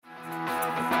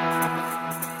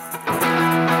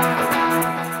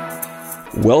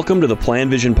Welcome to the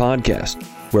PlanVision podcast,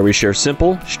 where we share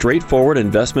simple, straightforward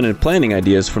investment and planning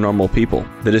ideas for normal people.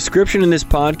 The description in this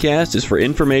podcast is for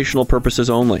informational purposes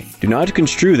only. Do not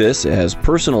construe this as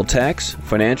personal tax,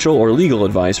 financial, or legal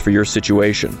advice for your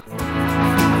situation.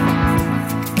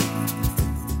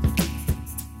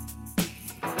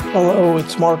 Hello,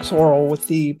 it's Mark Zoril with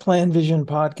the PlanVision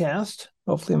podcast.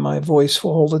 Hopefully my voice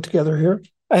will hold it together here.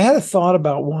 I had a thought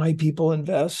about why people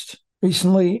invest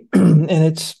recently, and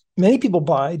it's many people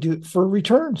buy for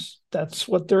returns. That's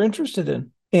what they're interested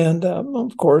in. And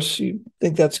of course, you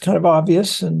think that's kind of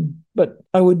obvious, but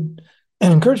I would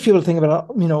encourage people to think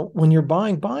about, when you're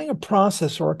buying a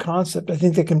process or a concept, I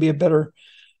think that can be a better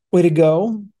way to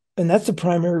go. And that's the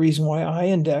primary reason why I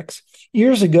index.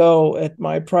 Years ago at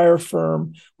my prior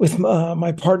firm with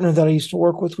my partner that I used to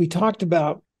work with, we talked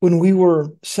about when we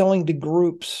were selling to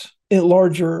groups at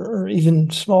larger or even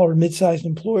smaller mid-sized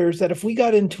employers, that if we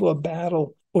got into a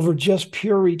battle over just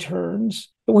pure returns,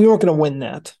 we weren't going to win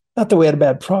that. Not that we had a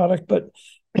bad product, but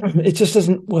it just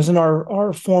wasn't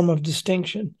our form of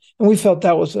distinction. And we felt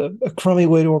that was a crummy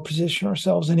way to position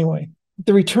ourselves anyway.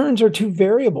 The returns are too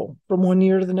variable from one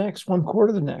year to the next, one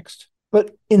quarter to the next.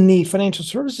 But in the financial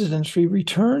services industry,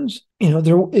 returns,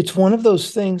 it's one of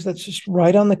those things that's just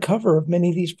right on the cover of many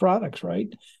of these products,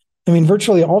 right? I mean,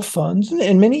 virtually all funds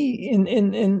and many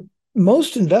in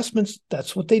most investments,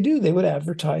 that's what they do. They would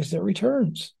advertise their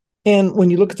returns. And when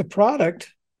you look at the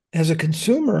product as a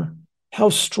consumer, how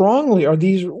strongly are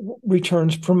these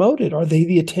returns promoted? Are they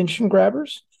the attention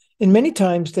grabbers? And many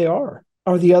times they are.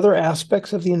 Are the other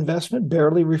aspects of the investment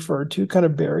barely referred to, kind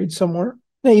of buried somewhere?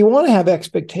 Now, you want to have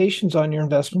expectations on your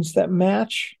investments that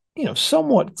match,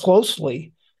 somewhat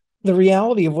closely the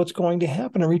reality of what's going to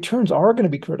happen. And returns are going to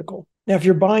be critical. Now, if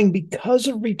you're buying because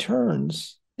of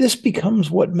returns, this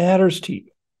becomes what matters to you.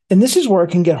 And this is where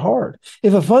it can get hard.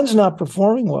 If a fund's not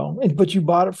performing well, but you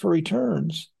bought it for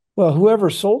returns, well, whoever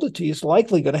sold it to you is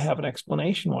likely going to have an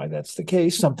explanation why that's the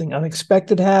case. Something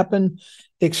unexpected happened,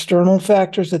 external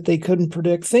factors that they couldn't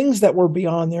predict, things that were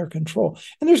beyond their control.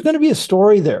 And there's going to be a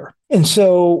story there. And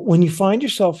so when you find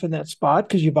yourself in that spot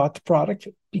because you bought the product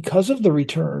because of the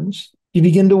returns, you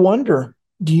begin to wonder,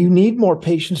 do you need more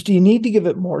patience? Do you need to give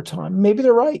it more time? Maybe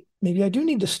they're right. Maybe I do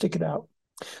need to stick it out.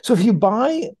 So if you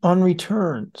buy on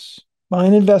returns, buy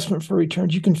an investment for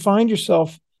returns, you can find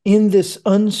yourself in this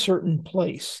uncertain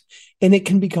place. And it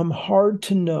can become hard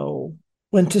to know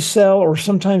when to sell or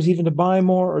sometimes even to buy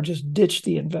more or just ditch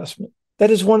the investment.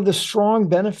 That is one of the strong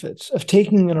benefits of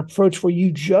taking an approach where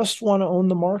you just want to own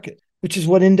the market, which is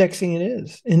what indexing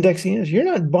is. Indexing is you're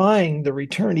not buying the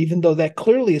return, even though that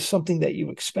clearly is something that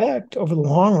you expect over the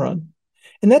long run.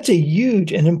 And that's a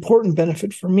huge and important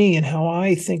benefit for me in how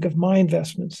I think of my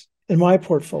investments in my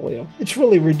portfolio. It's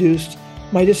really reduced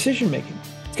my decision making.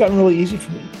 It's gotten really easy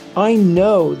for me. I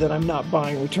know that I'm not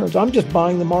buying returns. I'm just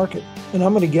buying the market, and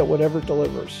I'm going to get whatever it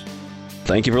delivers.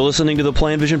 Thank you for listening to the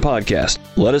PlanVision podcast.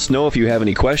 Let us know if you have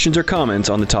any questions or comments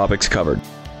on the topics covered.